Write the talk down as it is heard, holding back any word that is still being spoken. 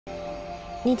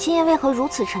你今夜为何如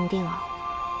此沉定啊？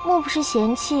莫不是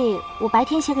嫌弃我白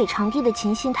天写给长帝的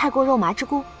情信太过肉麻之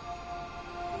故？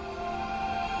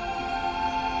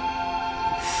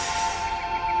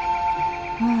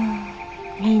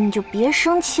你就别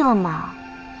生气了嘛。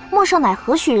陌上乃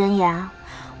何许人言啊？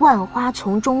万花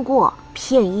丛中过，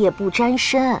片叶不沾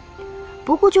身。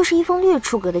不过就是一封略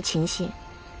出格的情信，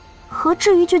何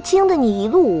至于就惊得你一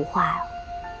路无话呀？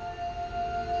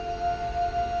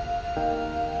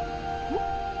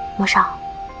莫少，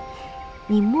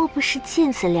你莫不是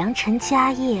见此良辰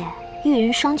佳夜，玉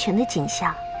人双全的景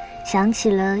象，想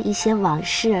起了一些往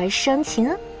事而伤情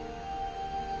啊？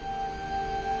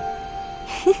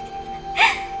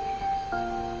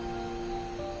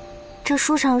这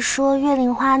书上说月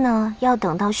令花呢，要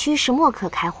等到戌时末刻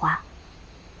开花，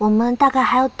我们大概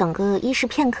还要等个1时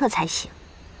片刻才行。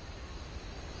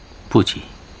不急。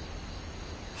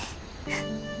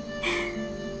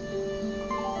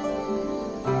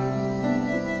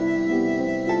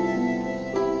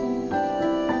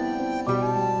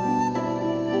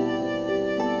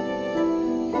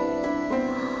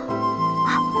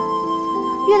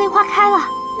月令花开了，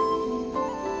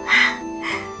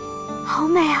好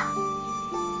美啊！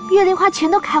月令花全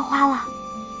都开花了。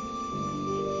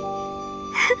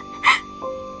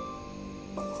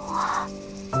哇！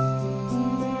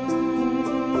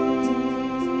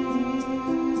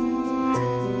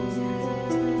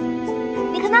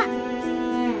你看那，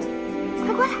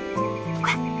快过来，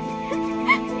快！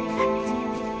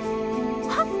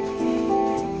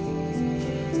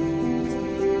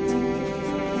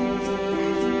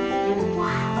哇！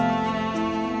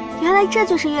原来这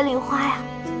就是月令花呀！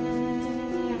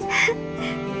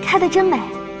开得真美。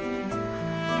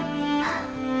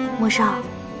莫少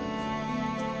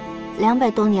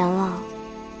，200多年了，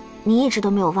你一直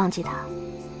都没有忘记他。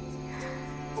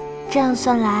这样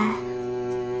算来，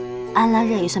安拉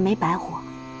热也算没白活。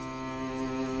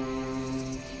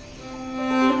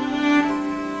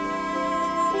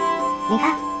你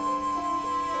看，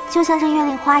就像这月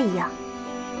令花一样，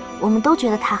我们都觉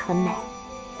得它很美。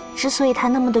之所以它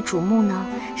那么的瞩目呢，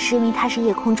是因为它是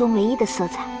夜空中唯一的色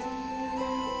彩。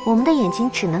我们的眼睛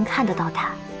只能看得到它，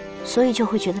所以就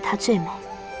会觉得它最美。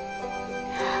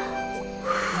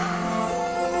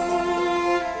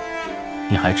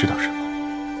你还知道什么？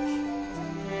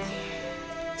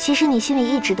其实你心里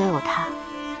一直都有它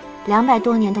，200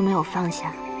多年都没有放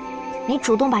下。你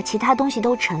主动把其他东西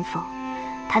都尘封，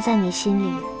它在你心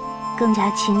里更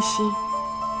加清晰，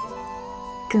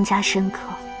更加深刻，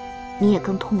你也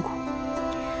更痛苦。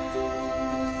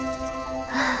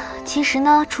其实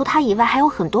呢，除他以外还有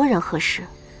很多人合适。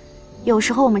有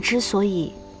时候我们之所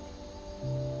以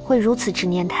会如此执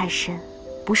念太深，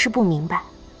不是不明白，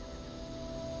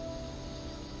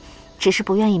只是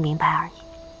不愿意明白而已。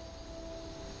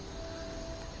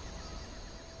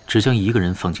只将一个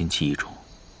人放进记忆中，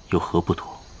有何不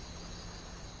妥？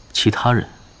其他人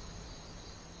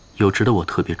有值得我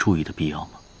特别注意的必要吗？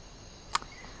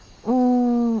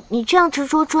你这样执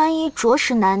着专一，着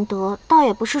实难得，倒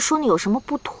也不是说你有什么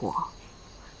不妥，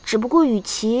只不过与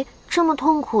其这么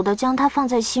痛苦的将它放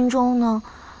在心中呢，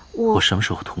我什么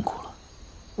时候痛苦了？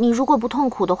你如果不痛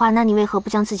苦的话，那你为何不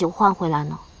将自己换回来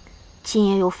呢？今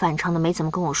夜又反常的没怎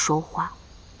么跟我说话。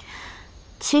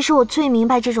其实我最明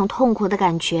白这种痛苦的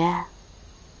感觉，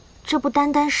这不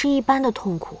单单是一般的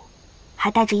痛苦，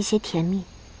还带着一些甜蜜，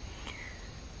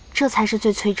这才是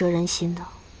最摧折人心的。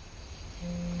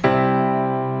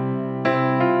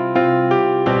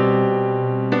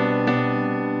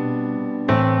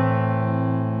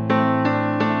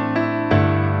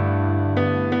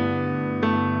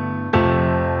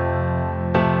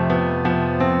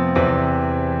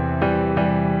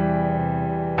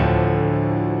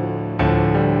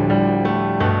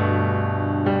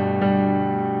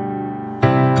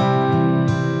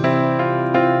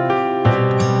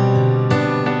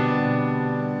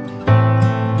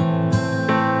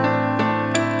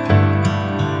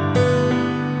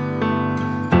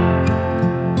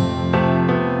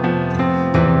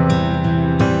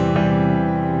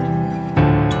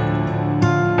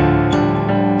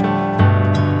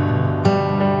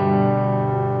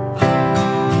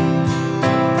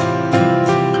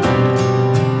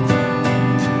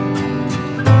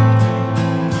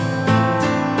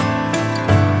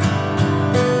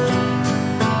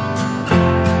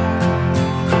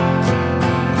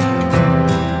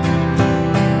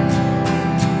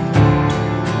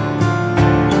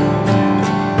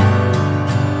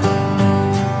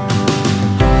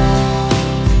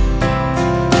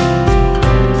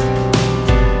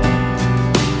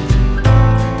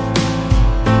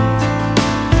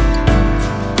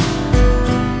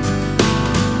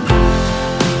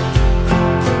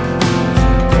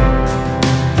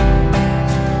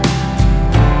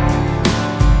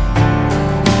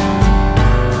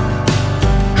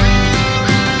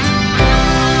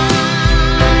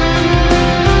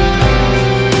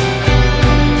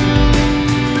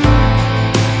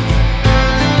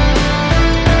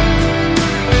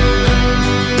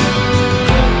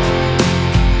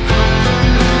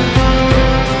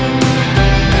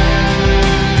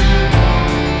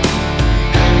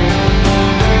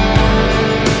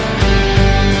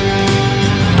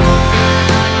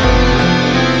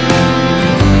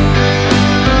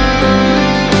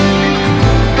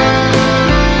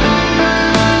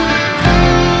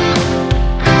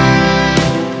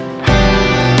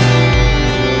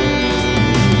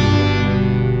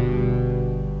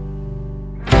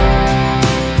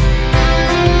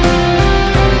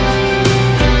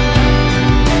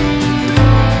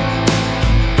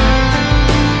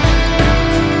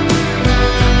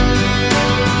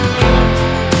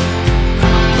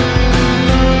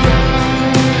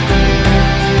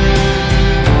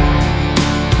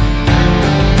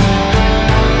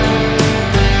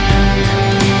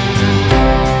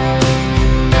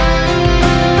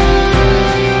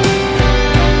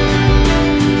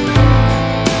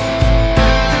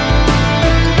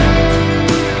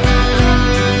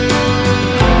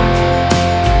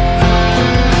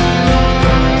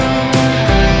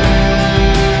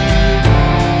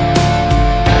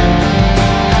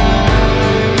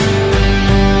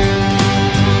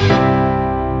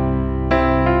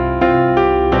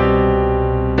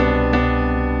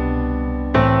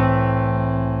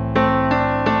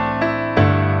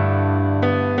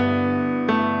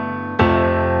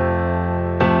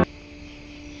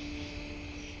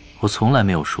我从来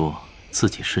没有说自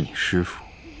己是你师傅。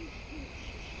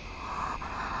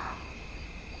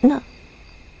那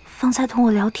方才同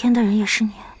我聊天的人也是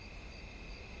你？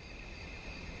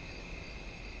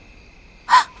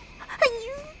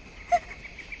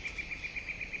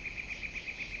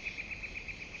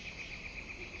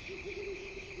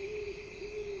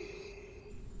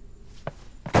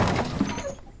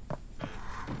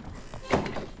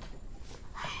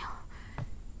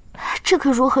这可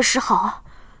如何是好啊！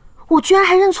我居然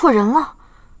还认错人了！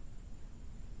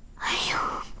哎呦，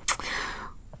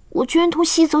我居然同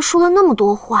西泽说了那么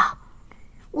多话，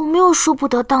我没有说不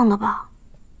得当的吧？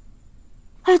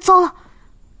哎，糟了！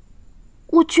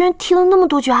我居然提了那么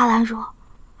多句阿兰惹，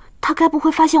他该不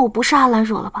会发现我不是阿兰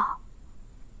惹了吧？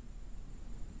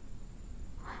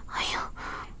哎呀，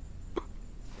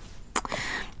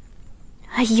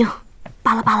哎呀，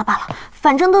罢了，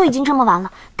反正都已经这么晚了，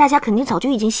大家肯定早就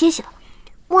已经歇息了。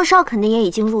莫少肯定也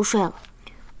已经入睡了，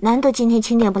难得今天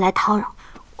青店不来叨扰，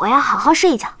我要好好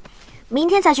睡一觉，明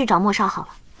天再去找莫少好了。